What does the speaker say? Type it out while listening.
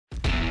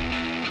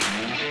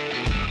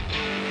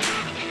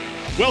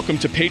Welcome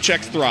to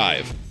Paychecks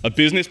Thrive, a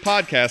business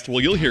podcast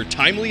where you'll hear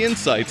timely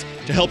insights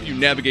to help you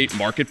navigate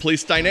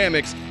marketplace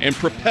dynamics and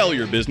propel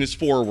your business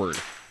forward.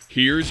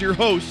 Here's your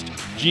host,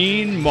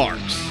 Gene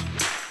Marks.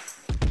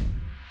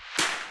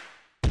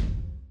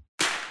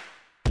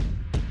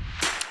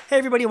 Hey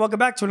everybody, welcome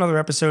back to another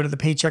episode of the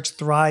Paychecks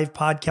Thrive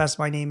podcast.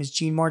 My name is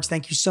Gene Marks.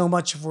 Thank you so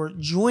much for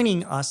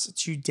joining us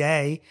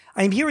today.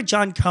 I am here with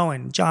John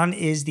Cohen. John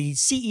is the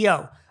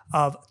CEO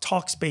of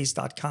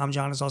Talkspace.com.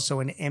 John is also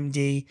an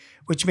MD,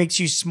 which makes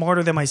you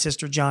smarter than my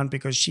sister, John,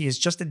 because she is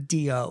just a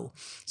DO.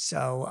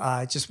 So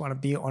I just want to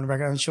be on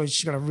record. I'm sure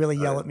she's going to really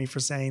yell at me for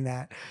saying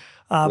that.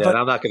 But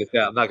I'm not going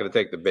to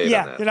take the bait on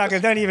that. Yeah, you're not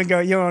going to. Don't even go.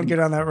 You don't want to get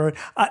on that road.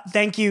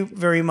 Thank you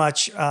very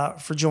much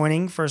for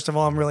joining. First of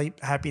all, I'm really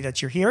happy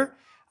that you're here.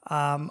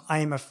 I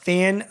am a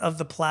fan of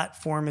the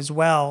platform as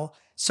well.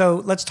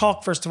 So let's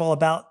talk first of all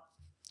about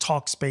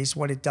Talkspace,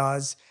 what it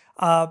does.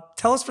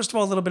 Tell us first of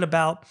all a little bit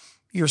about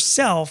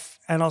yourself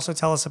and also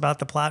tell us about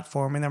the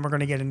platform, and then we're going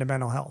to get into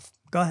mental health.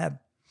 Go ahead.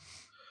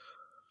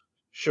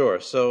 Sure.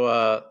 So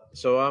I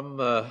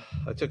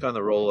took on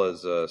the role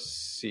as a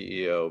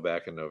CEO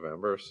back in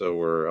November. So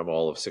I'm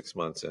all of 6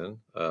 months in.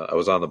 I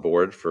was on the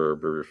board for a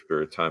brief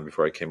period of time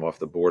before I came off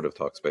the board of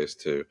Talkspace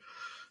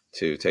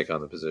to take on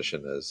the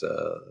position as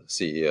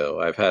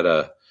CEO. I've had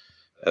a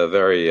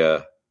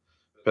very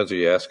depends who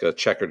you ask, a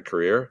checkered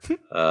career.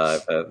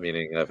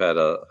 Meaning I've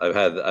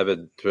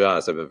been, to be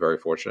honest, I've been very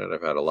fortunate.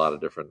 I've had a lot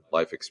of different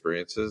life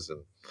experiences,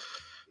 and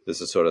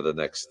this is sort of the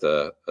next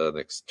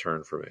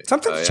turn for me.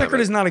 Sometimes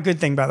checkered is not a good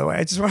thing, by the way.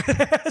 I just want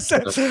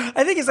to,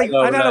 I think it's like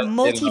I've had a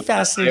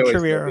multifaceted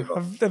career,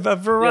 a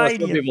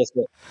variety.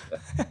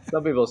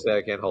 Some people say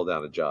I can't hold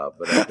down a job,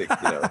 but I think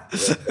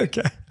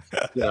okay.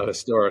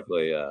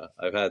 Historically,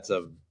 I've had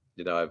some.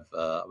 I'm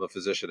a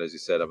physician, as you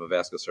said. I'm a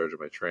vascular surgeon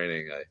by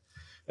training.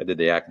 I did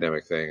the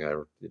academic thing. I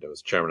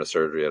was chairman of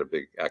surgery at a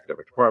big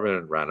academic department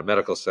and ran a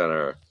medical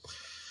center.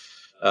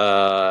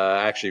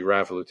 I actually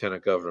ran for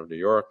lieutenant governor of New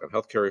York on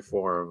healthcare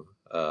reform,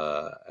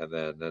 and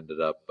then ended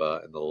up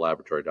in the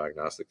laboratory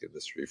diagnostic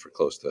industry for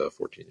close to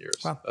 14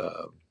 years.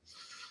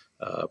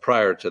 Wow.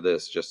 Prior to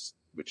this,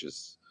 which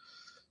is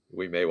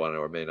we may want to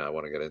or may not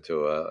want to get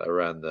into, I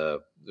ran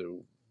the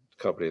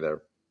company that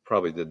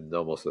probably did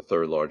almost the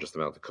third largest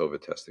amount of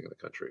COVID testing in the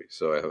country.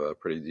 So I have a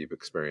pretty deep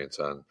experience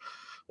on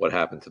what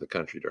happened to the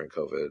country during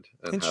COVID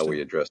and how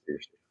we addressed the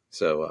issue.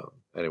 So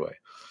anyway,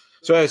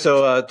 so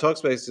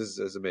Talkspace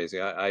is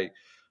amazing. I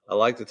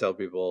like to tell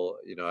people,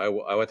 I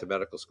went to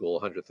medical school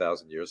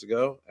 100,000 years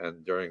ago,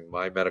 and during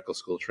my medical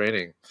school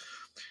training,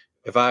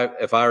 if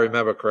I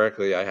remember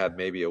correctly, I had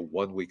maybe a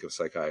 1 week of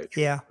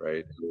psychiatry. Yeah.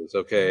 Right. It was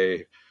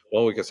okay.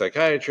 1 week of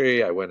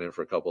psychiatry. I went in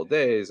for a couple of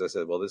days. I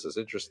said, well, this is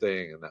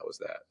interesting. And that was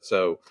that.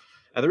 So,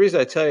 and the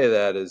reason I tell you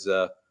that is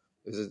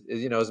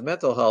as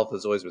mental health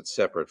has always been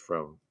separate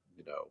from,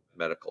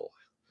 medical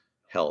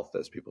health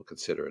as people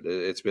consider it.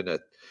 It's been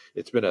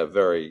a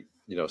very,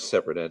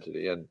 separate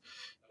entity. And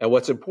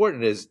what's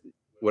important is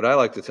what I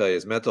like to tell you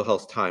is mental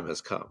health time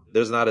has come.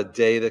 There's not a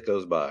day that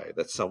goes by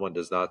that someone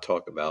does not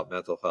talk about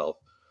mental health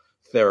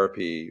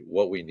therapy,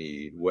 what we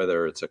need,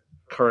 whether it's a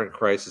current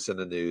crisis in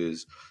the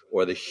news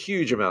or the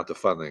huge amount of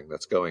funding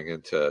that's going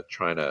into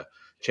trying to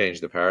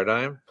change the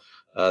paradigm.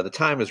 The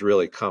time has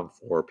really come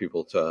for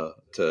people to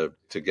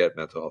get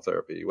mental health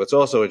therapy. What's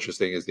also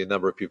interesting is the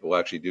number of people who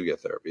actually do get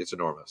therapy. It's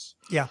enormous.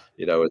 Yeah.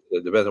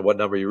 It depends on what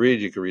number you read.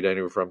 You can read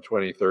anywhere from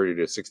 20, 30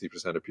 to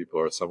 60% of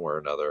people are somewhere or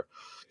another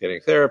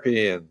getting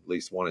therapy, and at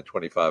least 1 in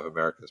 25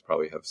 Americans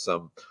probably have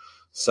some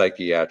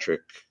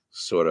psychiatric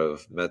sort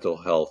of mental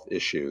health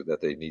issue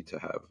that they need to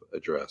have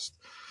addressed.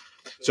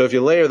 So if you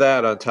layer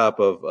that on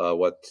top of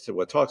what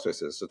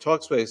Talkspace is, so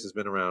Talkspace has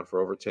been around for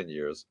over 10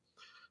 years.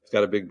 It's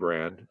got a big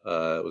brand.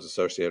 It was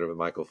associated with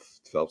Michael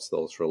Phelps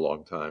for a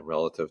long time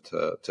relative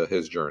to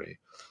his journey.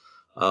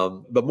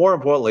 But more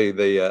importantly,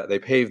 they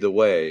paved the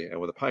way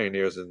and were the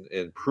pioneers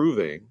in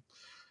proving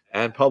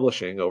and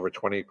publishing over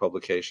 20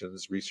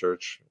 publications,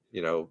 research,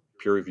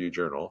 peer-reviewed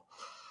journal,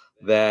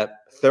 that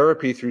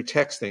therapy through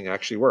texting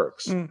actually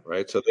works,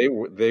 right? So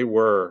they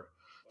were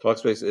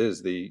Talkspace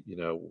is the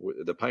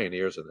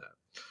pioneers in that.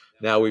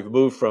 Now we've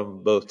moved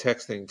from both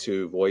texting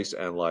to voice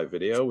and live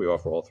video. We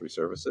offer all three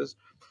services.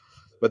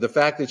 But the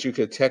fact that you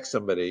could text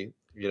somebody,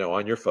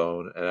 on your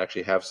phone and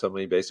actually have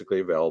somebody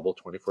basically available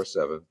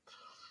 24/7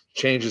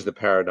 changes the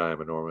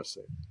paradigm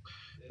enormously.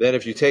 Then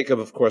if you take,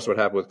 of course, what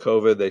happened with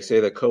COVID, they say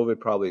that COVID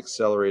probably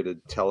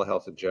accelerated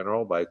telehealth in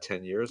general by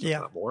 10 years, if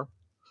not more.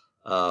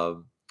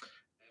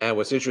 And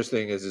what's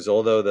interesting is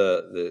although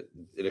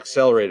it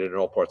accelerated in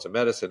all parts of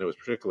medicine, it was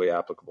particularly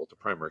applicable to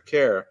primary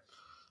care.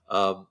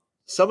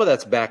 Some of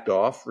that's backed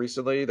off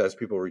recently as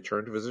people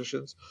return to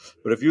physicians.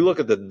 But if you look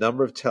at the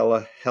number of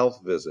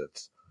telehealth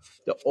visits,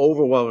 the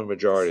overwhelming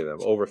majority of them,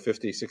 over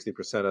 50,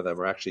 60% of them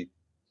are actually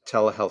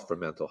telehealth for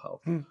mental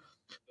health.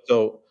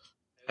 So,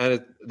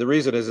 and the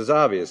reason is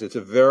obvious. It's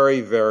a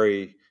very,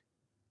 very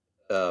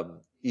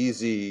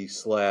easy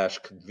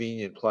 /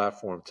 convenient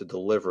platform to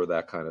deliver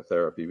that kind of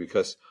therapy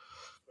because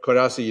quite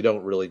honestly, you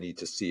don't really need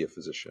to see a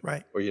physician,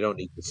 Right. or you don't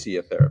need to see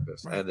a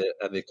therapist. Right.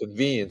 And the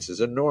convenience is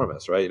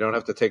enormous, right? You don't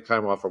have to take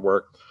time off from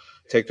work,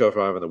 take time off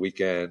on the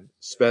weekend,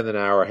 spend an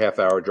hour, half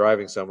hour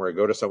driving somewhere,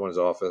 go to someone's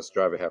office,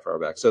 drive a half hour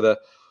back. So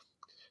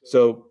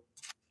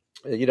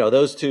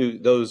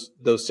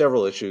those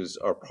several issues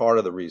are part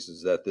of the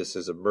reasons that this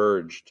has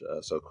emerged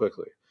so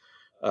quickly.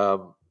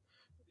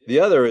 The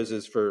other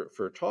is for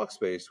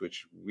Talkspace,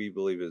 which we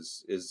believe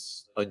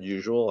is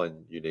unusual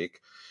and unique,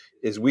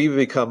 is we've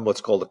become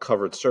what's called a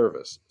covered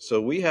service. So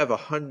we have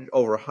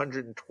over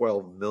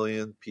 112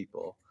 million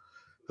people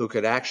who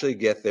could actually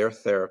get their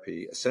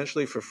therapy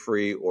essentially for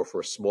free or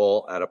for a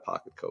small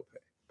out-of-pocket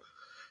copay.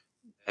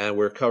 And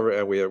we're covered,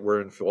 and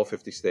we're in all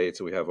 50 states,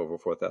 and we have over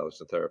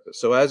 4,000 therapists.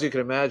 So as you can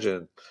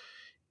imagine,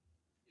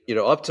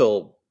 up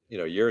till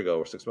a year ago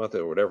or 6 months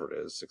or whatever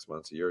it is, 6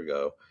 months, a year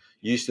ago,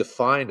 you used to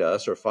find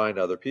us or find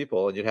other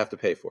people, and you'd have to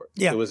pay for it.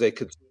 Yeah. It was a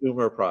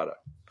consumer product.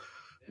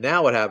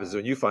 Now what happens is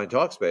when you find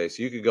Talkspace,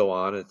 you could go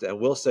on and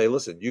we'll say,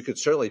 listen, you could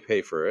certainly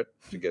pay for it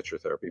to get your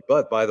therapy.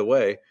 But by the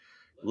way,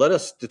 let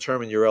us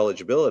determine your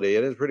eligibility,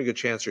 and there's a pretty good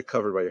chance you're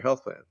covered by your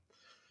health plan.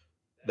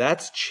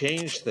 That's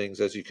changed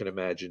things, as you can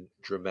imagine,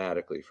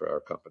 dramatically for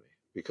our company,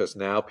 because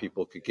now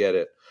people could get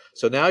it.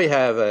 So now you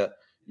have a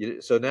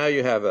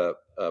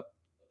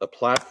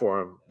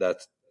platform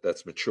that's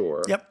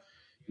mature. Yep.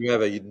 You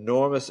have an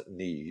enormous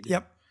need.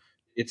 Yep.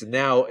 It's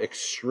now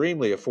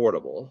extremely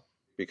affordable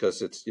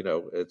because it's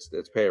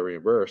pay or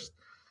reimbursed,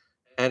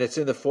 and it's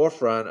in the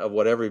forefront of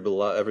what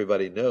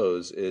everybody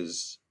knows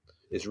is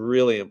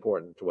really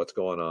important to what's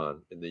going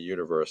on in the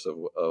universe of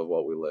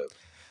what we live.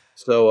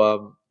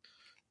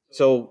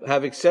 So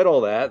having said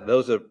all that,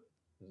 those are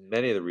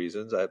many of the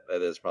reasons.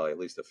 There's probably at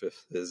least a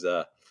fifth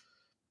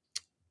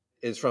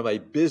is from a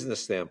business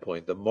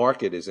standpoint, the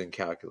market is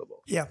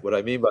incalculable. Yeah. What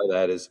I mean by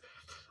that is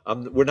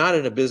we're not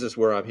in a business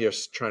where I'm here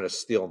trying to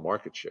steal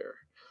market share.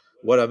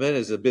 What I'm in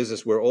is a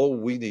business where all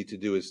we need to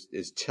do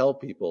is tell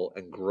people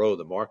and grow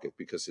the market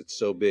because it's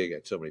so big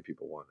and so many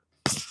people want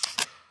it.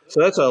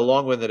 So that's a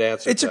long-winded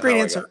answer. It's a great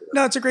answer.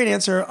 No, it's a great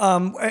answer.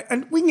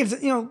 And we can give,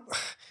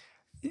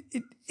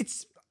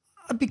 it's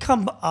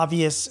become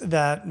obvious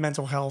that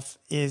mental health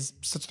is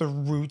such the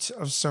root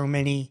of so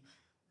many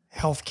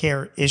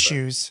healthcare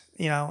issues.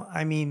 Right.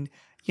 I mean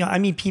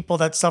people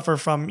that suffer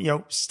from,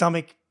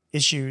 stomach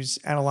issues,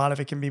 and a lot of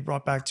it can be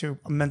brought back to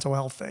a mental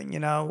health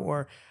thing,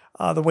 or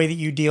the way that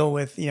you deal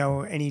with,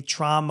 any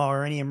trauma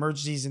or any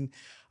emergencies. And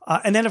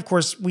then of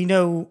course we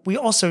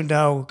also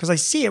know, cause I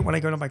see it when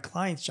I go to my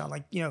clients, John,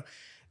 like,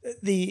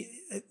 the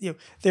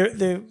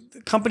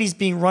companies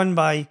being run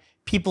by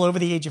people over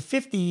the age of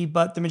 50,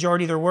 but the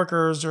majority of their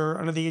workers are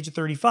under the age of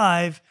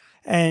 35.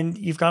 And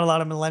you've got a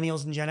lot of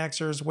millennials and Gen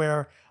Xers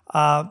where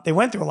they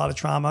went through a lot of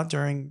trauma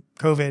during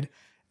COVID.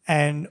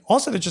 And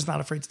also they're just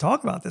not afraid to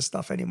talk about this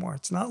stuff anymore.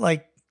 It's not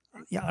like,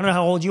 I don't know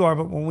how old you are,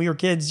 but when we were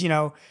kids, I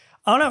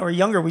don't know, or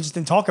younger, we just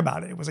didn't talk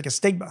about it. It was like a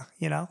stigma,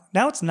 Now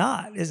it's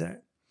not, isn't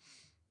it?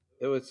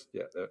 It was,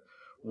 yeah.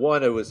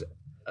 One, it was,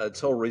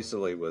 until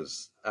recently,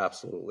 was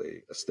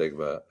absolutely a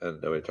stigma,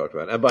 and nobody talked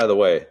about it. And by the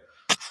way,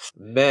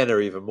 men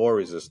are even more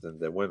resistant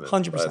than women,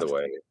 100%. by the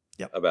way,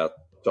 Yep. about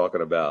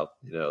talking about,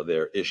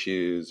 their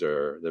issues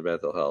or their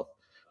mental health.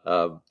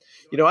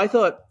 I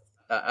thought,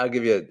 I'll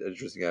give you an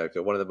interesting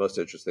anecdote. One of the most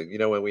interesting,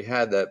 when we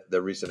had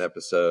the recent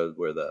episode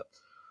where the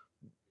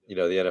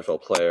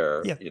NFL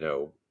player, Yeah.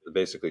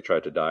 Basically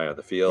tried to die on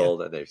the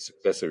field, and they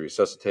successfully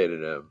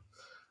resuscitated him.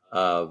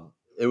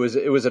 It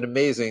was an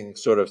amazing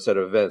sort of set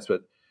of events.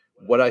 But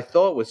what I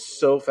thought was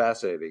so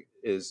fascinating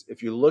is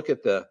if you look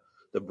at the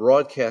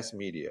broadcast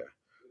media,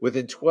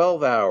 within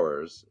 12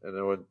 hours,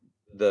 and when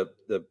the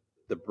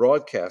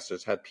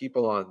broadcasters had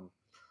people on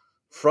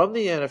from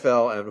the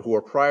NFL and who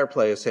were prior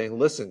players saying,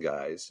 listen,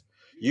 guys,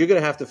 you're going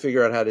to have to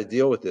figure out how to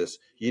deal with this.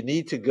 You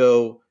need to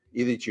go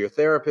either to your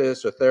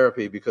therapist or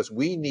therapy because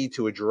we need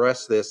to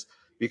address this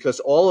because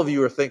all of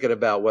you are thinking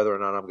about whether or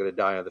not I'm going to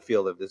die on the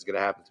field if this is going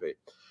to happen to me.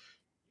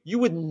 You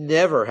would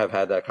never have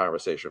had that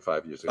conversation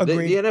 5 years ago. The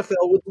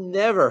NFL would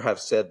never have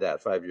said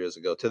that 5 years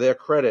ago, to their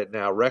credit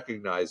now,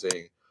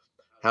 recognizing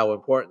how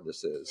important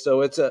this is.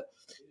 So it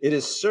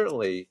has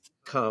certainly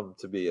come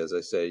to be, as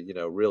I say,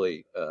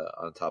 really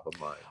on top of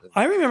mind.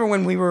 I remember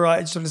when we were,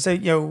 I just want to say,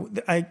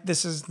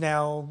 this is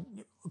now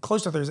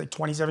close to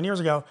 27 years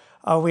ago.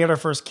 We had our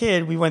first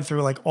kid. We went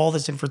through like all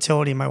this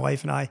infertility, my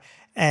wife and I,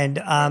 and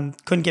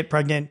couldn't get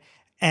pregnant.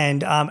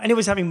 And it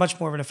was having much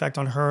more of an effect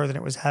on her than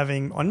it was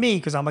having on me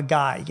because I'm a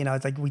guy.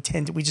 It's like we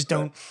just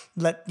don't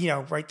let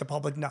the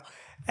public know.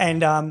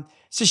 And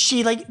so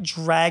she like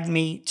dragged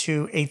me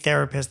to a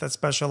therapist that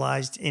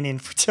specialized in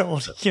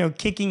infertility,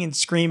 kicking and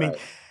screaming. Right.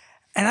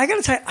 And I got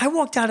to tell you, I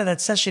walked out of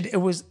that session. It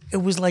was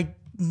like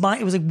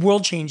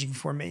world changing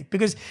for me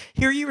because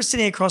here you were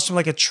sitting across from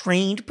like a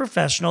trained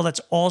professional.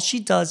 That's all she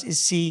does is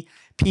see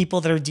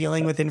people that are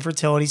dealing with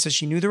infertility. So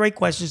she knew the right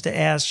questions to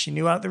ask. She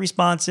knew out the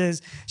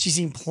responses. She's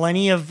seen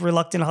plenty of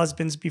reluctant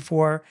husbands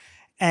before.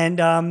 And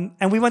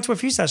we went to a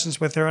few sessions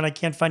with her and I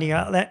can't find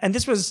out that. And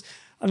this was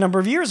a number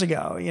of years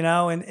ago,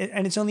 and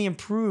it's only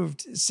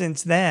improved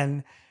since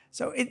then.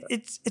 So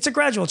it's a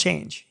gradual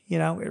change, it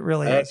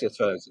really I is.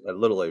 actually, so I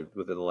literally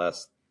within the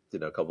last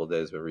couple of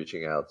days been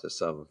reaching out to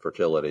some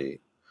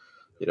fertility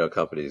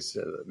companies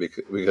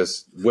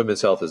because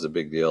women's health is a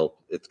big deal.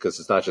 It's because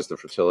it's not just the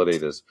fertility.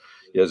 There's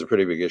a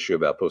pretty big issue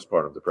about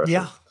postpartum depression.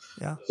 Yeah.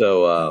 Yeah.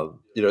 So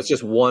it's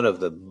just one of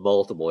the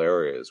multiple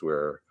areas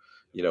where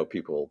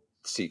people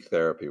seek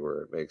therapy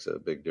where it makes a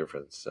big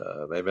difference.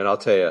 I mean, I'll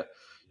tell you,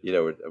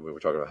 we're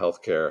talking about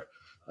healthcare.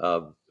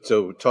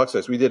 So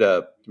Talkspace, we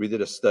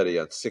did a study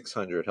on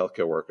 600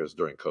 healthcare workers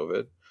during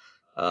COVID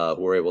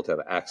who were able to have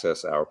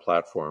access our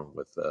platform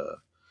with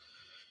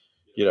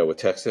with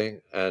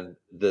texting, and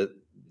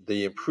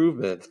the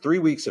improvement. 3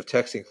 weeks of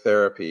texting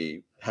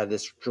therapy had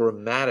this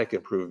dramatic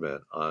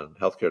improvement on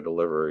healthcare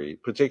delivery,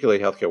 particularly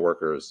healthcare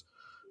workers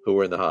who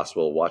were in the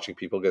hospital, watching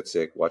people get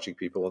sick, watching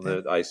people in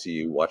the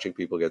ICU, watching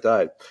people get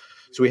died.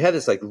 So we had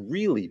this like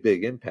really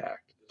big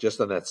impact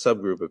just on that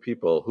subgroup of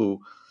people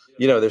who,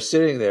 they're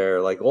sitting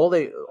there like all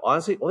they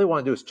want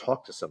to do is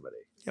talk to somebody,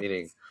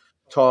 meaning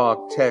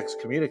talk, text,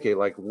 communicate.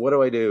 Like, what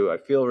do I do? I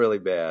feel really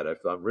bad.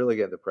 I'm really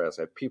getting depressed.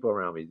 I have people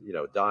around me,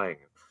 dying.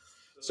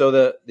 So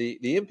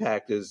the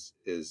impact is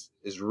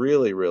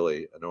really,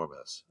 really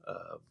enormous.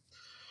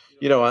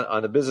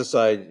 On the business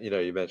side,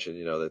 you mentioned,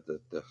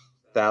 that the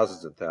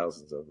thousands and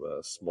thousands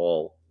of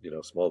small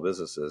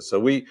businesses. So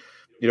we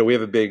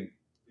have a big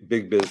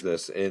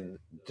business in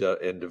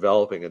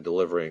developing and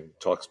delivering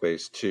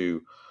Talkspace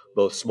to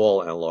both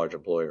small and large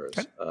employers.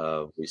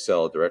 Okay. We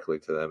sell directly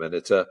to them, and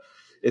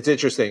it's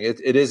interesting.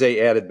 It is a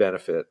added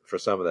benefit for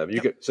some of them.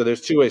 So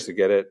there's two ways to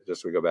get it.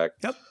 Just so we go back.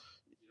 Yep.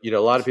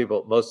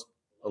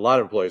 A lot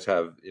of employers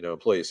have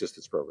employee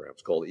assistance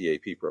programs called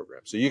EAP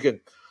programs. So you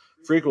could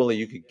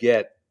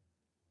get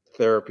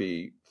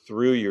therapy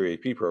through your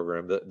EAP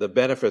program. The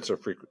benefits are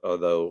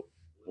though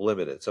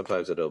limited.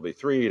 Sometimes it'll be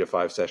 3 to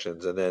 5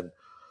 sessions, and then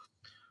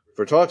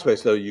for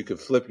Talkspace though you can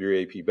flip your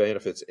EAP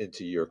benefits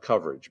into your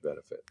coverage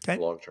benefit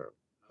long term.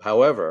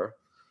 However,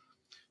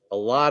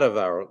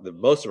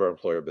 most of our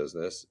employer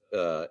business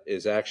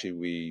is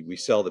actually we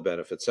sell the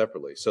benefits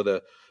separately. So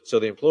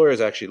the employers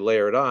actually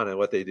layer it on, and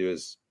what they do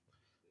is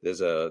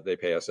they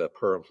pay us a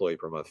per employee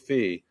per month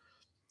fee.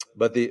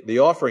 But the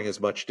offering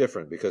is much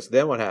different, because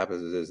then what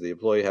happens is the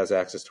employee has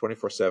access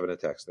 24/7 to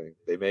texting.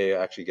 They may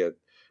actually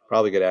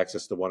probably get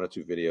access to 1 or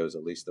 2 videos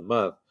at least a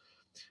month,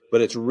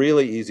 but it's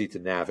really easy to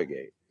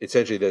navigate.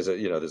 Essentially, there's a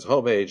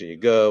homepage, and you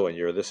go, and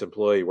you're this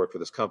employee, you work for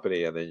this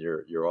company, and then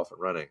you're off and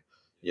running.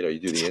 You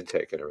do the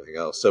intake and everything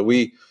else. So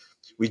we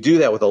do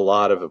that with a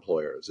lot of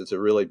employers. It's a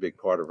really big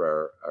part of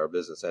our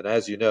business. And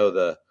as you know,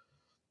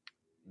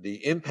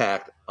 the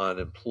impact on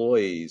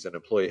employees and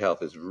employee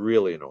health is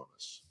really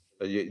enormous.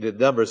 The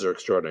numbers are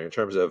extraordinary in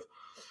terms of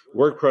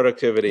work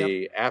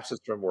productivity, absence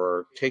from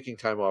work, taking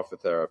time off for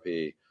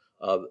therapy,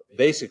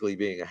 basically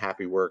being a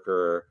happy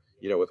worker,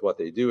 with what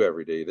they do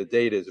every day. The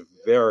data is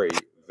very,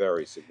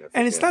 very significant.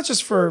 And it's not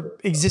just for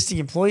existing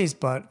employees,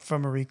 but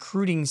from a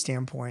recruiting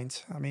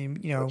standpoint. I mean,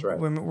 That's right.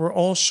 when we're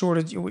all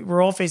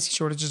facing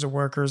shortages of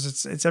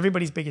workers. It's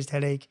everybody's biggest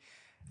headache.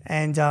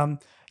 And and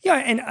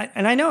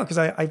I know, because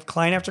I've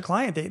client after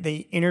client,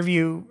 they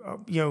interview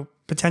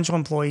potential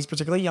employees,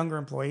 particularly younger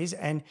employees,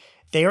 and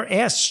they are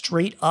asked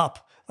straight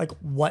up, like,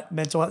 what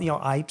mental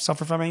health, I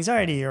suffer from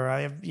anxiety, or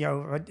I have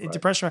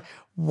depression.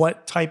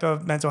 What type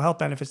of mental health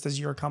benefits does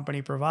your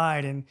company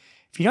provide? And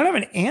if you don't have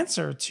an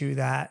answer to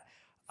that,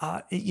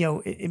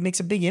 it makes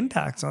a big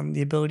impact on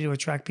the ability to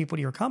attract people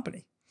to your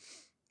company.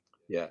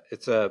 Yeah,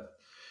 it's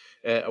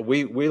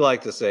we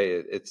like to say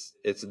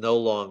it's no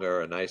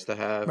longer a nice to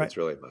have. Right. It's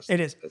really a must. It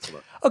is. It's a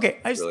must.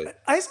 Okay, I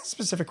have some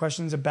specific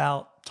questions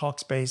about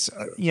Talkspace.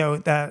 Sure.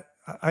 That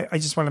I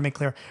just want to make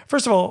clear.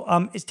 First of all,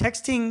 is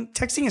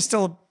texting is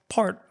still a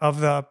part of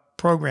the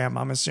program,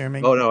 I'm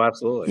assuming? Oh no,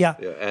 absolutely. Yeah.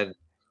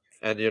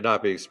 And you're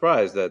not being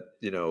surprised that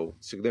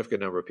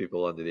significant number of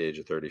people under the age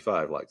of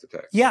 35 like to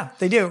text. Yeah,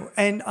 they do.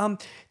 And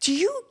do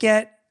you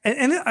get?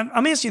 And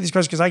I'm asking you these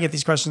questions because I get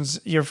these questions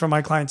from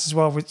my clients as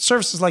well with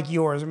services like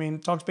yours. I mean,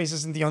 Talkspace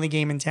isn't the only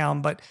game in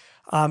town, but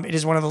it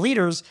is one of the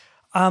leaders.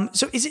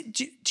 So is it?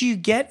 Do you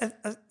get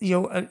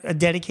a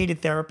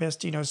dedicated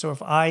therapist? So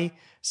if I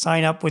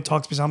sign up with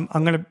Talkspace,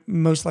 I'm going to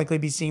most likely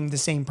be seeing the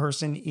same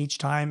person each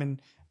time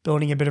and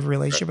building a bit of a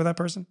relationship with that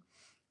person.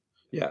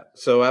 Yeah,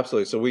 so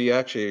absolutely. So we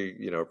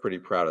actually, are pretty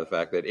proud of the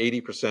fact that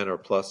 80% or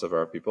plus of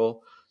our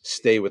people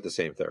stay with the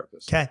same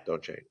therapist. Okay.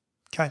 Don't change.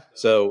 Okay.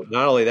 So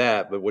not only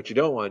that, but what you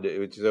don't want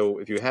to do, so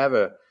if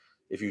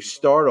you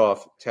start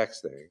off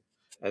texting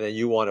and then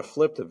you want to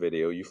flip the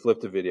video, you flip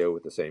the video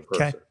with the same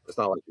person. Okay. It's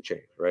not like you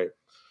change, right?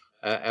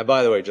 And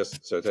by the way,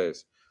 just so it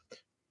is,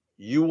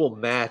 you will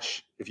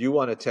match, if you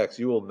want to text,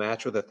 you will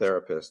match with a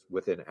therapist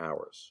within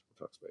hours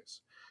of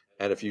Talkspace.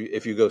 And if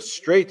you go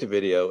straight to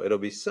video, it'll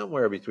be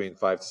somewhere between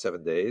 5 to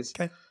 7 days.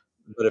 Okay.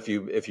 But if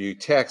you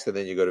text and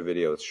then you go to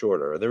video, it's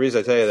shorter. And the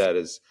reason I tell you that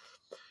is,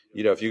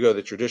 if you go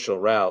the traditional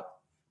route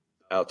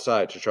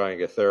outside to try and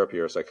get therapy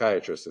or a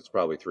psychiatrist, it's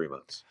probably 3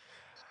 months.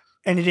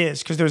 And it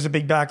is, because there's a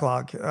big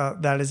backlog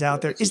that is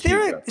out there. Is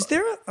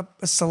there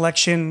a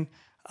selection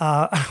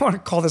I don't want to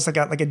call this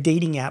like a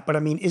dating app, but I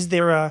mean, is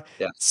there a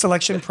Yeah.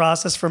 selection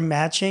process for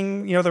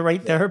matching, the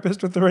right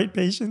therapist with the right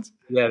patients?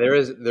 Yeah, there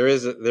is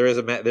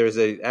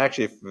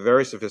actually a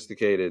very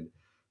sophisticated,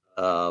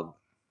 um,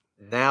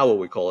 now what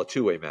we call a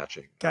two-way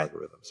matching Okay.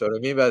 algorithm. So what I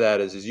mean by that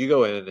is you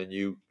go in and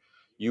you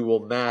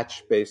will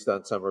match based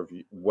on some of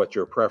what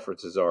your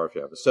preferences are if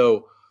you have it.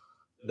 So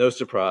no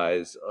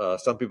surprise,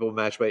 some people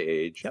match by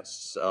age, Yep.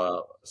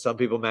 some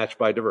people match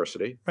by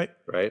diversity, Right.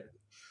 right?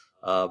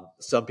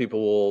 Some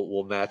people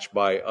will match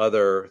by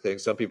other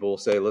things. Some people will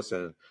say,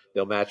 listen,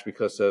 they'll match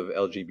because of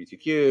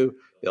LGBTQ.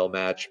 They'll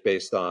match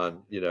based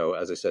on,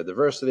 as I said,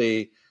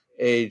 diversity,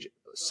 age.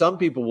 Some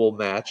people will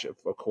match,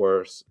 of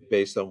course,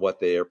 based on what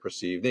their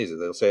perceived needs.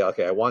 They'll say,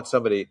 okay, I want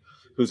somebody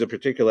who's a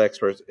particular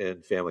expert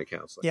in family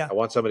counseling. Yeah. I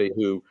want somebody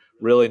who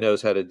really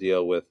knows how to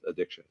deal with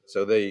addiction.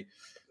 So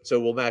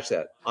we'll match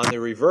that. On the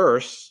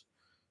reverse,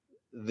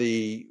 so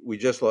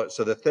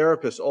the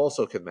therapist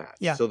also can match.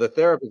 Yeah. So the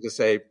therapist can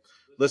say,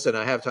 listen,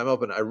 I have time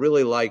open. I'd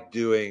like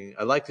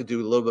to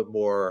do a little bit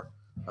more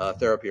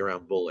therapy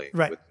around bullying,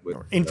 Right. with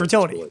Or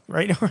infertility, schooling.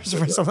 right? Or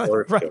something like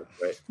Or that. Right.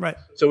 right. Right.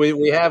 So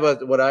we have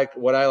what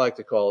I like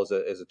to call is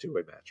a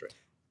two-way match, right?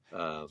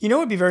 What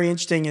would be very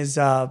interesting is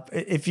if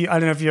I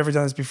don't know if you've ever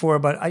done this before,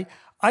 but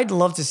I'd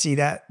love to see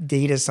that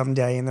data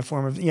someday in the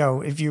form of,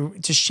 if you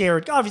to share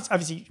it,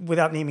 obviously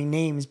without naming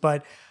names,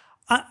 but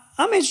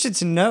I'm interested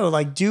to know,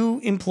 like, do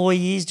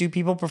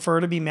people prefer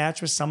to be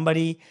matched with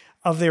somebody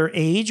of their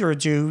age, or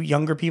do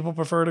younger people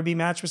prefer to be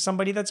matched with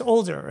somebody that's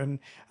older? And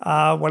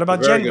what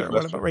about Very good gender? What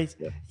question. about race?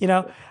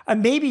 Yeah.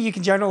 And maybe you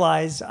can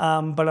generalize,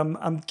 but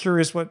I'm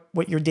curious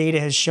what your data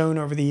has shown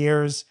over the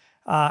years,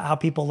 how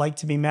people like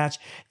to be matched.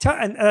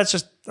 And that's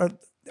just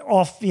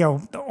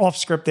off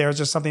script. There is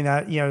just something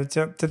that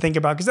to think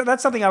about, because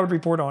that's something I would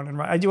report on,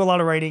 and I do a lot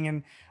of writing,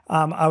 and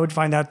I would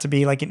find that to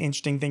be like an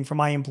interesting thing for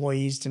my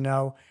employees to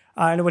know.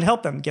 And it would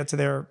help them get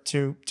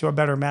to a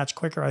better match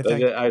quicker, I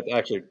think.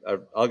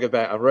 I'll get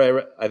back.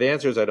 The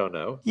answer is I don't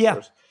know. Yeah. Of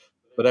course,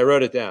 but I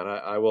wrote it down.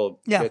 I will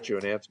Yeah. get you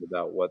an answer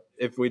about what,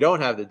 if we don't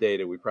have the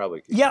data, we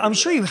probably can. Yeah, I'm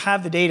sure you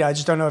have the data. I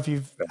just don't know if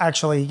you've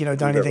actually,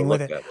 done anything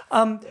with it.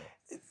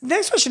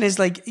 Next question is,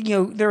 like,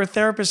 there are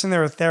therapists and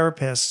there are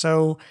therapists.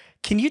 So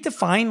can you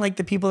define, like,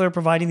 the people that are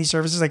providing these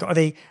services? Like,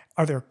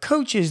 are there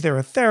coaches? There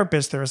are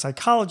therapists, there are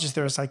psychologists,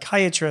 there are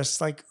psychiatrists.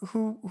 Like,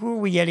 who are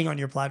we getting on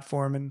your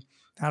platform, and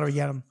how do we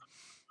get them?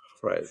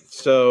 Right.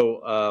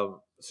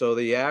 So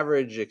the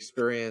average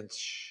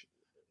experience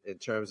in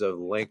terms of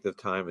length of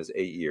time is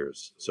 8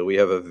 years. So we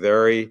have a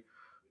very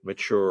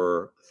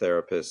mature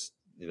therapist,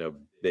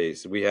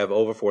 base. We have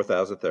over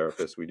 4,000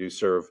 therapists. We do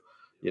serve,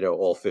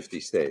 all 50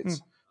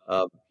 states.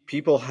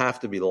 People have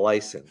to be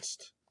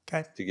licensed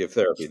to give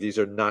therapy. These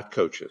are not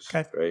coaches,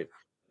 right?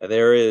 And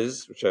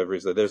there's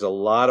a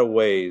lot of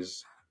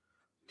ways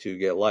to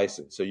get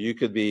licensed. So you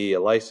could be a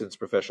licensed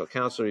professional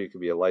counselor, you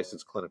could be a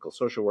licensed clinical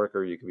social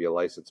worker, you could be a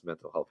licensed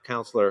mental health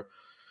counselor,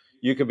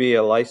 you could be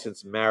a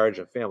licensed marriage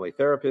and family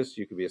therapist,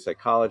 you could be a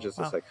psychologist,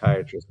 a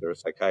psychiatrist, or a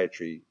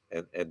psychiatry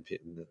and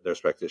nurse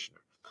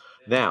practitioner.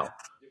 Now,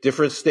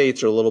 different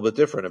states are a little bit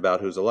different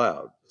about who's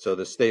allowed. So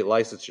the state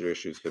licensure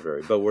issues could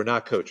vary, but we're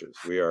not coaches.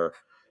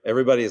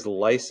 Everybody is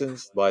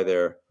licensed by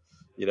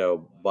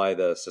by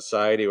the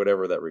society,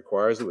 whatever that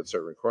requires it, with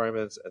certain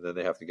requirements, and then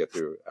they have to get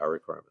through our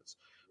requirements.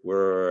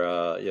 We're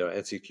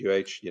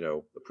NCQH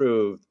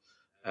approved,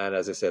 and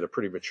as I said, a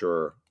pretty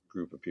mature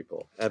group of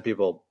people, and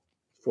people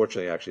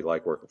fortunately actually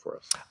like working for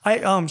us.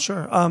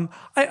 Sure.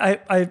 I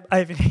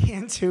have an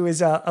aunt who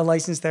is a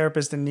licensed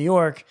therapist in New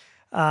York.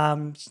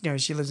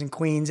 She lives in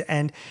Queens,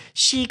 and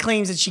she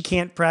claims that she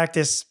can't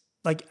practice,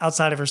 like,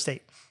 outside of her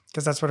state,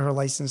 because that's what her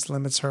license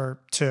limits her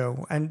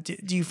to. And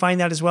do you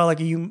find that as well? Like,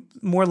 are you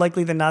more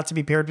likely than not to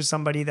be paired with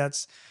somebody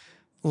that's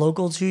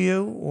local to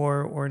you,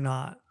 or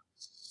not?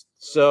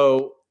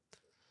 So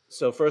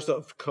first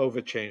off,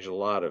 COVID changed a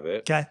lot of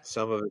it. Okay.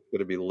 Some of it's going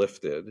to be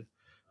lifted.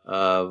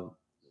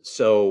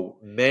 So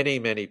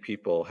many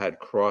people had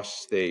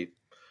cross-state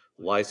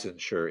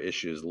licensure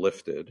issues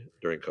lifted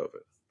during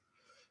COVID.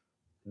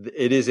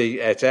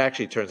 It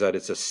actually turns out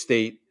it's a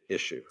state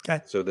issue.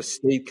 Okay. So the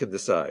state can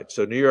decide.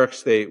 So New York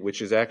State, which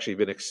has actually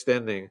been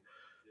extending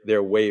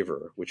their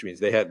waiver, which means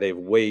they've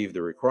waived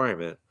the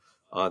requirement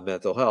on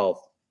mental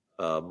health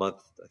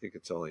month. I think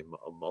it's only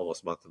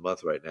almost month to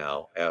month right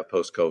now,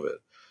 post COVID,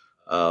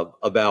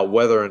 about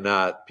whether or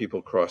not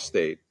people cross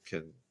state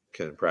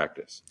can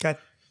practice. Okay.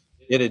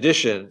 In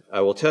addition, I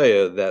will tell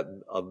you that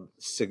a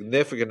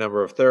significant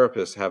number of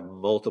therapists have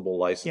multiple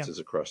licenses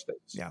across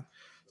states. Yeah.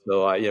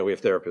 So, we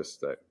have therapists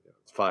that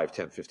 5,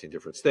 10, 15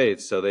 different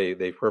states. So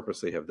they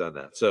purposely have done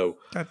that. So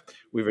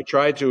we've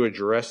tried to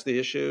address the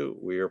issue.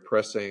 We are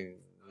pressing,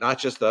 not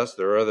just us,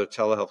 there are other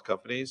telehealth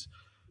companies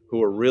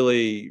who are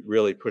really,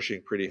 really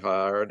pushing pretty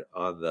hard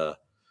on the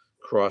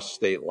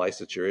cross-state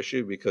licensure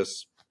issue,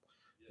 because,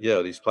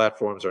 these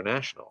platforms are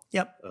national.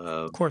 Yep.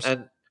 Of course.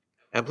 And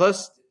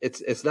plus,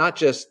 it's not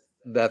just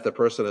that the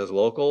person is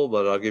local,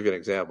 but I'll give you an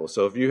example.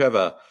 So if you have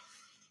a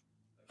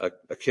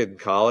a kid in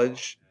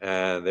college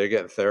and they're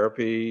getting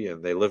therapy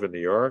and they live in New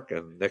York,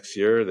 and next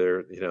year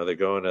they're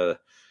going to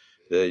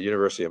the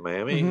University of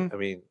Miami. Mm-hmm. I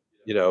mean,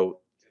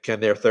 can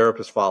their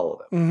therapist follow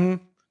them? Mm-hmm.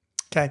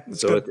 Okay,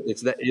 that's So good.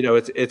 it's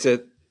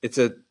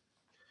that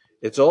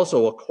it's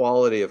also a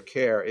quality of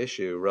care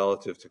issue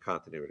relative to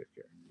continuity of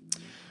care.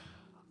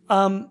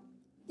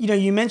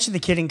 You mentioned the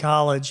kid in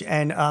college,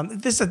 and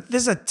this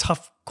is a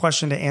tough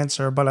question to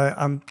answer, but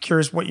I'm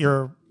curious what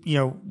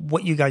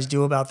what you guys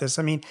do about this.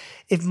 I mean,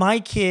 if my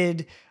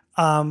kid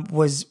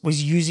was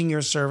using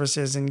your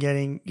services and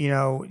getting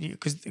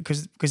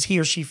because he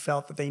or she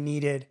felt that they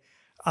needed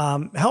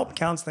help,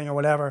 counseling, or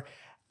whatever,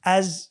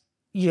 as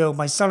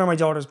my son or my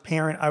daughter's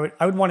parent,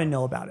 I would want to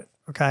know about it.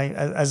 Okay,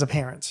 as a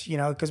parent,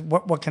 because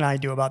what can I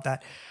do about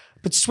that?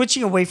 But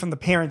switching away from the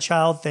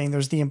parent-child thing,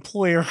 there's the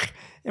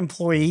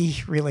employer-employee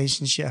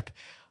relationship.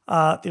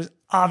 There's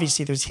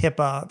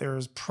HIPAA,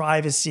 there's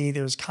privacy,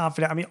 there's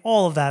confidence. I mean,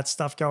 all of that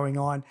stuff going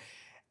on.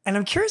 And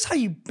I'm curious how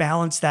you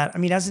balance that. I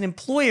mean, as an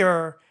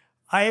employer,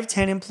 I have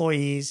 10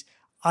 employees.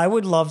 I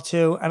would love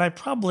to, and I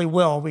probably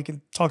will. We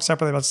can talk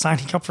separately about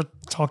signing up for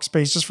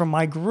Talkspace just from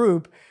my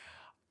group.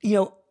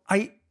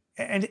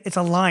 And it's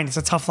a line. It's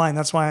a tough line.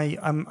 That's why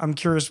I'm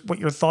curious what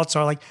your thoughts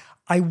are. Like,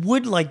 I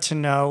would like to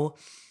know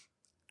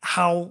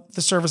how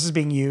the service is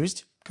being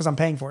used because I'm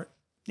paying for it,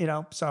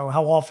 so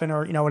how often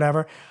or,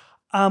 whatever.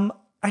 I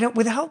don't,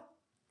 without,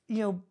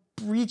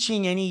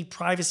 breaching any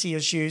privacy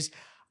issues,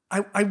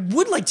 I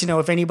would like to know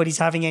if anybody's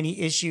having any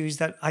issues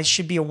that I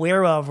should be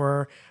aware of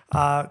or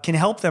can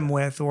help them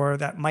with, or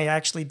that might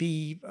actually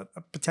be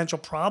a potential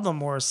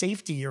problem or a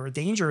safety or a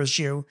danger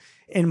issue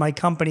in my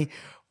company.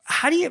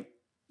 How do you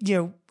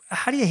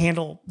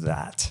handle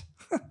that?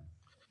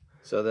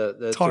 So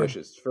the two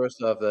issues.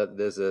 First off, that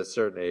there's a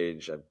certain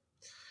age.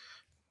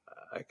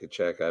 I could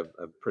check. I'm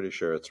pretty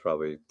sure it's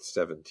probably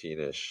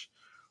 17-ish,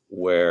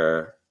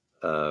 where,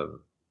 and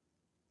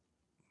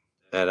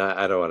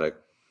I don't want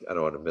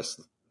to miss.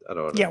 I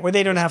don't want to. Yeah, where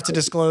they don't have to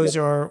disclose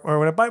or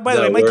whatever. By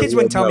the No, way, my kids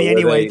wouldn't tell me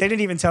anyway. They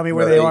didn't even tell me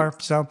where they are.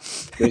 So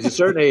there's a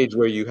certain age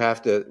where you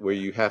have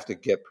to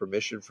get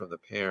permission from the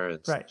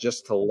parents, right,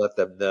 just to let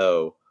them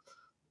know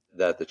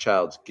that the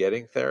child's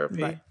getting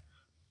therapy. Right.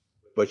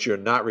 But you're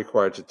not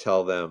required to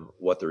tell them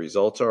what the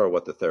results are or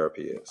what the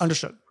therapy is.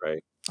 Understood.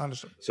 Right.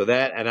 Understood. So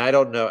that, and I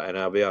don't know, and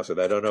I'll be honest with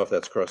you, I don't know if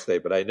that's cross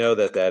state, but I know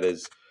that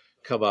has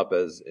come up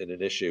as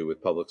an issue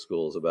with public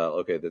schools about,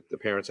 okay, that the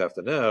parents have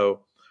to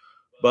know,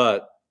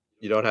 but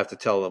you don't have to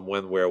tell them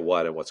when, where,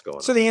 what, and what's going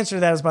on. So the answer to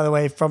that is, by the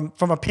way, from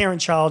a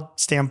parent-child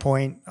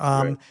standpoint,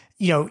 right.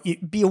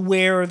 Be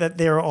aware that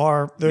there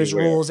are those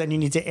rules and you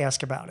need to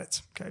ask about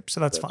it. Okay. So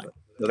that's fine.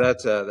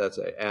 Right. So that's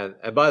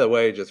and by the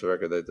way, just for the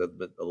record,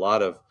 a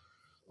lot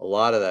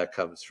of that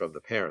comes from the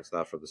parents,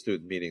 not from the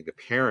student, meaning the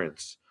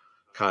parents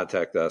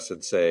contact us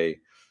and say,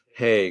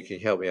 "Hey, can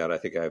you help me out? I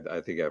think I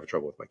have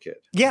trouble with my kid."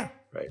 Yeah.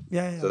 Right.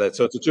 Yeah.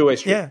 So it's a two-way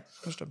street. Yeah.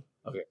 Understood.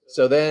 Okay.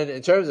 So then,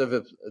 in terms of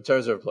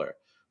employer,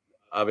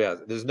 I'll be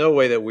honest. There's no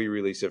way that we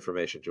release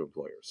information to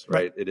employers.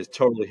 Right. It is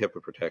totally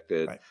HIPAA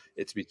protected. Right.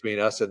 It's between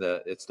us and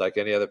it's like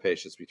any other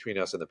patient. It's between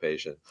us and the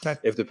patient. Okay.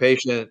 If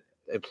the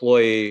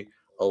employee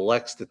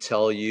elects to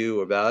tell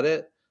you about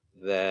it,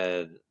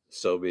 then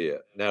so be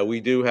it. Now,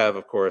 we do have,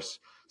 of course,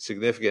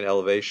 significant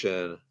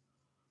elevation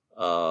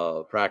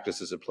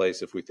practices in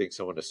place if we think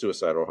someone is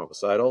suicidal or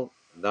homicidal,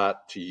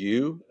 not to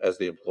you as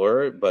the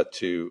employer, but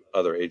to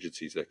other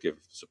agencies that give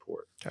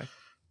support. Okay.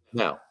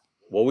 Now,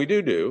 what we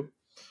do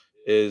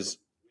is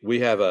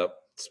we have a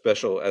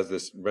special,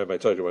 remember I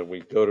told you when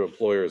we go to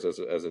employers as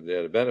an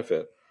added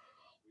benefit,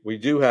 we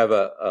do have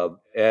a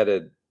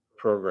added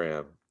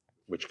program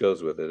which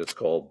goes with it. It's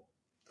called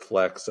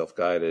Flex,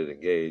 Self-Guided,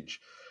 Engage.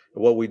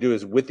 And what we do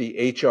is with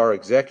the HR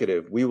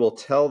executive, we will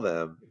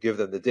give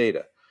them the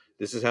data.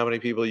 This is how many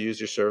people use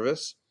your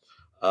service.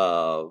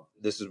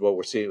 This is what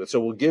we're seeing. So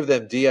we'll give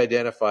them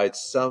de-identified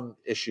some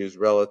issues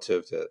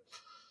relative to it.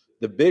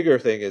 The bigger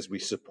thing is we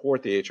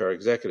support the HR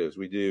executives.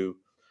 We do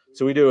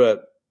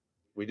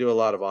a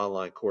lot of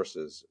online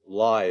courses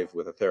live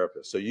with a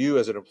therapist. So you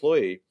as an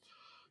employee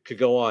could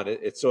go on.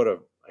 It's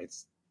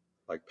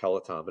like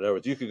Peloton. In other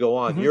words, you could go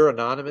on. Mm-hmm. You're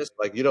anonymous.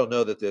 Like you don't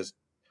know that there's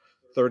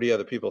 30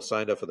 other people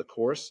signed up for the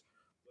course,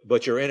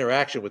 but your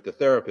interaction with the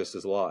therapist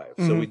is live.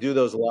 Mm-hmm. So we do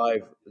those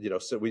live,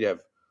 so we have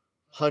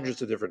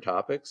hundreds of different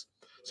topics.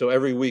 So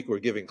every week we're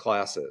giving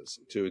classes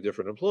to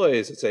different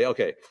employees and say,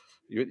 okay,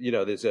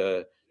 there's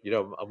I'm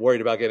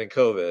worried about getting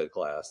COVID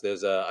class.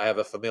 I have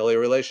a familiar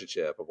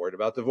relationship. I'm worried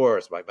about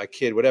divorce, my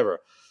kid, whatever.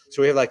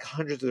 So we have like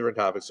hundreds of different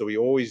topics. So we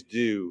always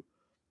we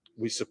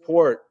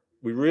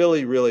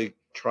really, really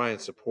try and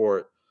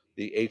support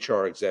the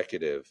HR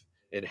executive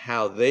in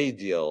how they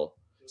deal.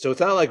 So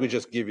it's not like we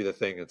just give you the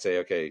thing and say,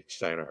 okay,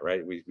 sign out,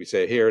 right? We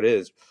say, here it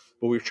is.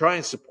 But we try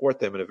and support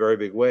them in a very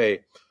big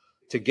way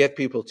to get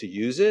people to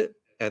use it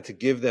and to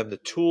give them the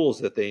tools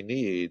that they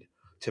need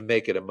to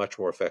make it a much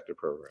more effective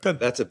program. Good.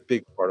 That's a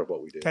big part of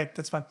what we do. Okay,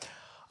 that's fine.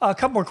 A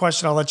couple more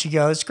questions. I'll let you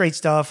go. It's great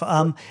stuff.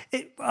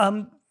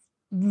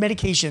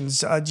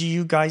 Medications. Do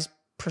you guys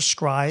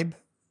prescribe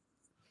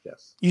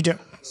Yes. You do.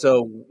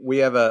 So we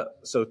have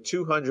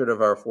 200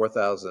 of our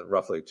 4,000,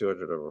 roughly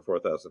 200 of our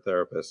 4,000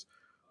 therapists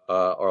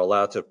are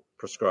allowed to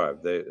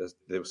prescribe.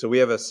 So we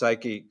have a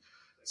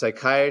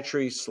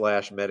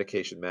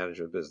psychiatry/medication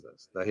management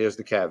business. Now here's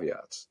the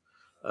caveats.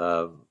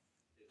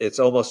 It's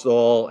almost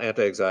all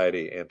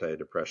anti-anxiety,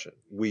 antidepressant.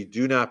 We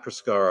do not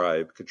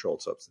prescribe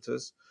controlled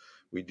substances.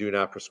 We do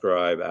not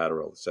prescribe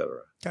Adderall, et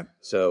cetera. Okay.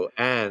 So,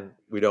 and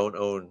we don't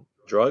own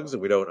drugs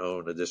and we don't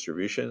own a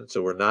distribution.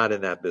 So we're not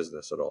in that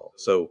business at all.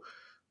 So,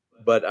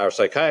 but our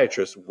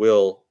psychiatrists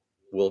will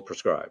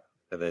prescribe,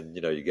 and then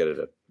you get it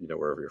at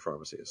wherever your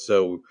pharmacy is.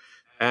 So,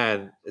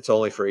 and it's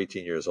only for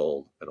 18 years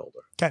old and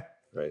older. Okay.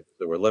 Right.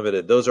 So we're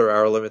limited. Those are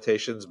our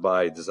limitations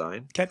by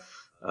design. Okay.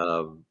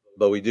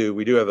 But we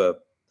do have a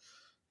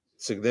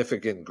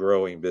significant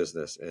growing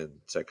business in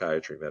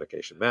psychiatry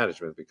medication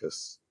management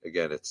because,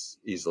 again, it's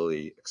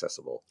easily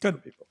accessible to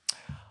people.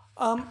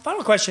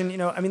 Final question.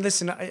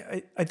 Listen,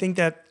 I think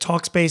that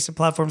Talkspace and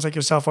platforms like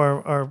yourself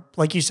are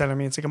like you said,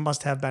 it's like a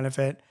must-have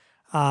benefit.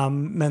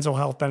 Mental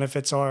health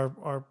benefits are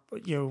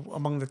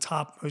among the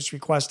top most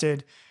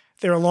requested.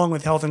 They're along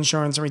with health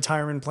insurance and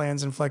retirement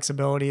plans and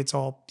flexibility. It's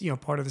all,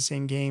 part of the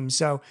same game.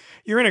 So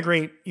you're in a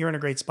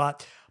great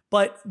spot.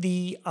 But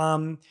the,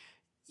 to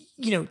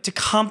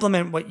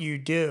complement what you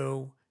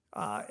do,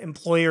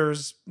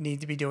 employers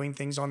need to be doing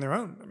things on their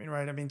own.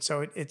 Right.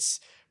 So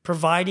it's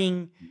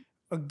providing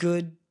a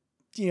good,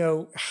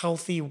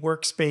 healthy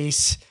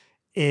workspace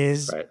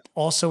is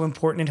also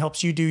important. It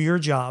helps you do your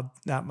job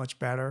that much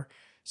better.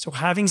 So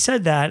having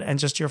said that, and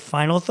just your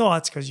final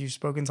thoughts, because you've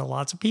spoken to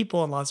lots of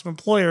people and lots of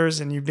employers,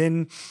 and you've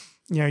been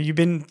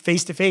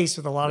face to face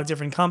with a lot of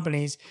different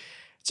companies.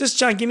 Just,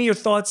 John, give me your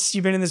thoughts.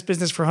 You've been in this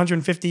business for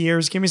 150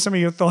 years. Give me some of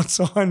your thoughts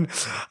on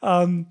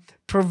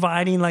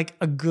providing like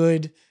a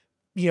good,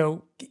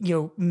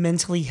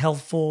 mentally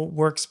healthful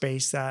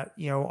workspace that,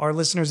 our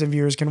listeners and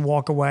viewers can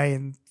walk away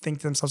and think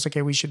to themselves,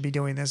 okay, we should be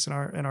doing this in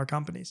our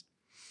companies.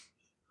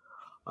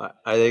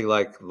 I think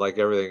like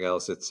everything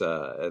else, it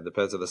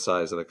depends on the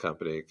size of the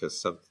company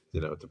because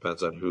it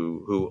depends on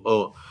who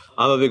own.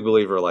 I'm a big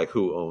believer like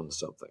who owns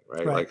something,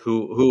 right? Like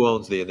who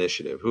owns the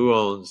initiative, who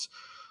owns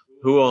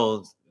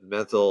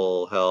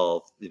mental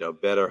health,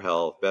 better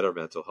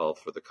mental health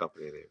for the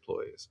company and the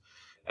employees.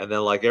 And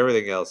then like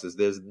everything else is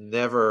there's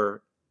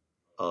never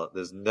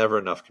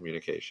enough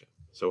communication.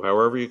 So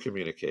however you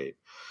communicate,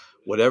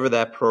 whatever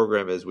that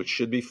program is, which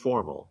should be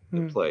formal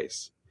in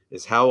place,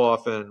 is how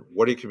often,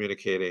 what are you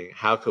communicating?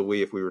 How could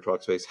we, if we were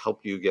Talkspace,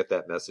 help you get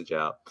that message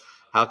out?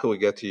 How can we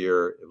get to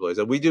your employees?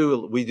 And we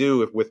do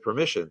with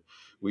permission,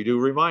 we do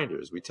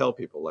reminders. We tell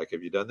people like,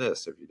 have you done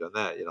this? Have you done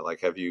that? Like,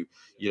 have you,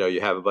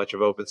 you have a bunch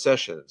of open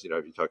sessions,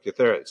 have you talked to your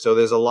therapist? So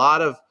there's a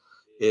lot of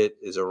it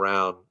is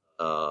around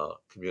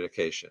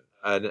communication.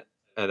 And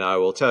I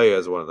will tell you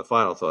as one of the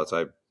final thoughts,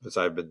 I've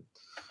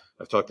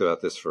talked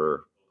about this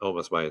for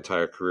almost my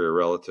entire career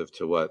relative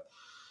to what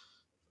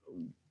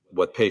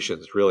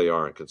patients really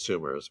are and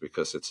consumers,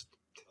 because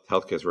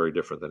healthcare is very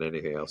different than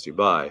anything else you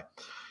buy,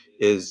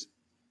 is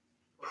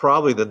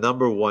probably the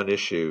number one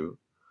issue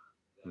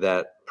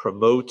that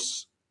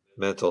promotes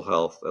mental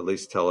health, at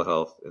least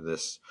telehealth in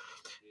this,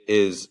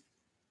 is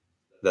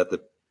that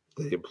the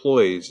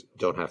employees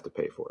don't have to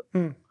pay for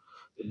it.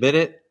 The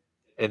minute,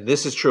 and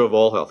this is true of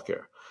all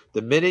healthcare,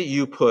 the minute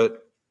you put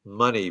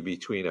money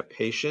between a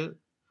patient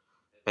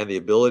and the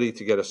ability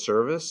to get a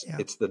service,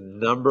 it's the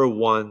number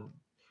one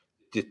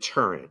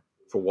deterrent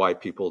for why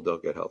people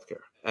don't get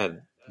healthcare.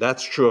 And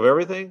that's true of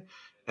everything.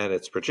 And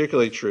it's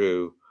particularly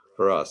true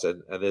for us.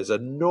 And there's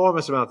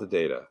enormous amount of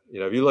data.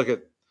 If you look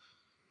at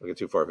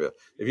too far afield,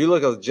 if you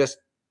look at just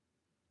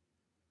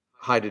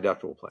high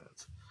deductible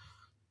plans,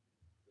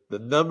 the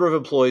number of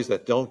employees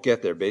that don't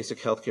get their basic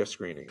healthcare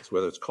screenings,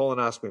 whether it's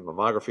colonoscopy,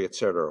 mammography, et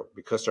cetera,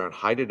 because they're on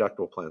high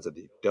deductible plans that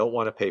they don't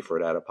want to pay for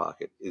it out of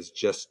pocket, is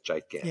just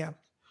gigantic. Yeah.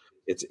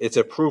 It's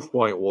a proof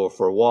point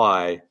for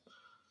why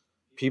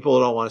people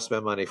don't want to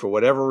spend money for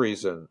whatever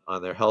reason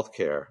on their health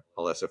care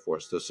unless they're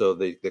forced to. So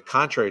the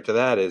contrary to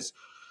that is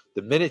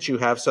the minute you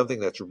have something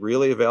that's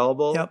really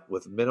available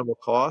with minimal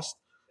cost,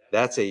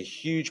 that's a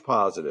huge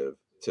positive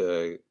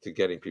to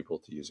getting people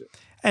to use it.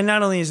 And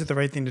not only is it the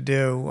right thing to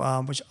do,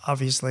 which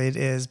obviously it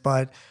is,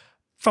 but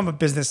from a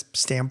business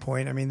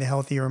standpoint, the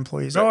healthier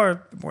employees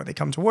are, the more they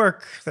come to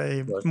work,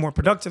 the more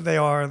productive they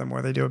are, the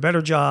more they do a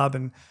better job.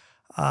 And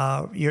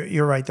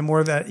you're right. The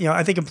more that,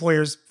 I think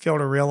employers fail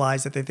to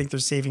realize that they think they're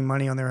saving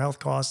money on their health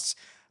costs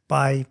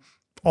by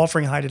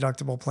offering high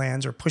deductible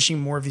plans or pushing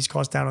more of these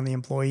costs down on the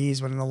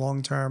employees, when in the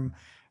long term,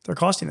 they're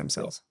costing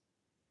themselves.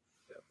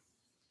 Yeah.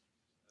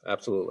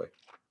 Absolutely.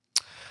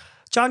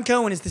 John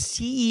Cohen is the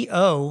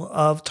CEO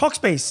of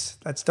Talkspace.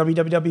 That's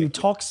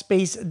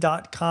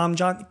www.talkspace.com.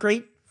 John,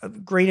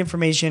 great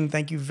information.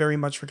 Thank you very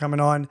much for coming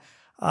on.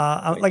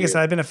 Like I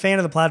said, I've been a fan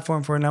of the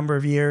platform for a number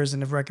of years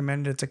and have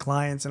recommended it to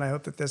clients. And I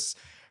hope that this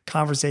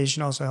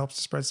conversation also helps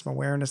to spread some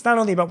awareness, not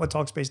only about what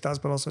Talkspace does,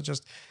 but also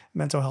just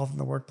mental health in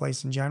the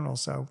workplace in general.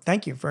 So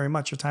thank you very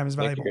much. Your time is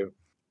valuable. Thank you.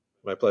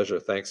 My pleasure.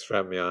 Thanks for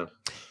having me on.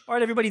 All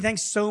right, everybody,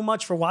 thanks so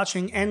much for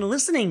watching and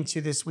listening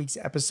to this week's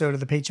episode of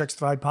the Paychecks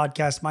Thrive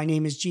podcast. My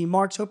name is Gene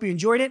Marks. Hope you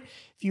enjoyed it.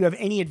 If you have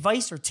any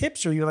advice or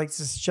tips, or you'd like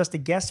to suggest a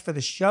guest for the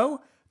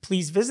show,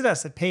 please visit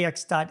us at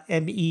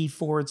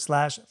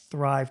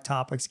payx.me/Thrive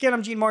Topics. Again,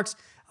 I'm Gene Marks.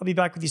 I'll be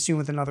back with you soon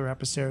with another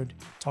episode.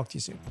 Talk to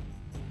you soon.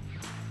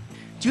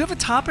 Do you have a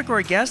topic or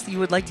a guest that you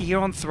would like to hear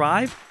on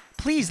Thrive?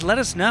 Please let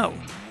us know.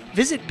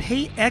 Visit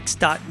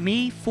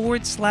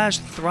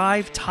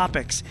payx.me/Thrive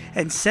Topics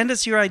and send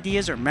us your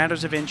ideas or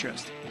matters of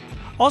interest.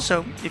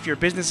 Also, if your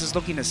business is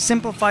looking to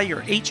simplify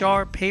your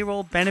HR,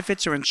 payroll,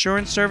 benefits, or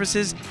insurance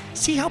services,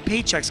 see how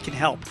Paychecks can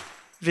help.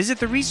 Visit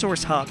the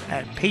resource hub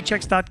at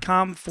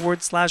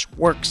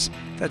paychecks.com/works.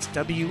 That's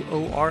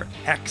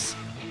WORX.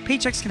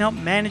 Paychecks can help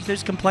manage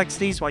those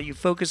complexities while you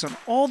focus on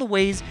all the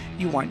ways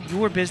you want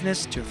your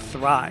business to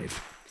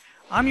thrive.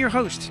 I'm your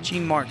host,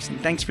 Gene Marks,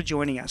 and thanks for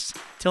joining us.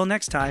 Till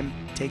next time,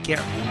 take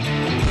care.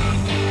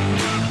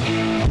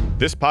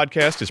 This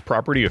podcast is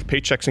property of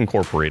Paychecks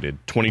Incorporated,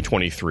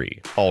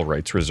 2023. All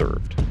rights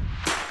reserved.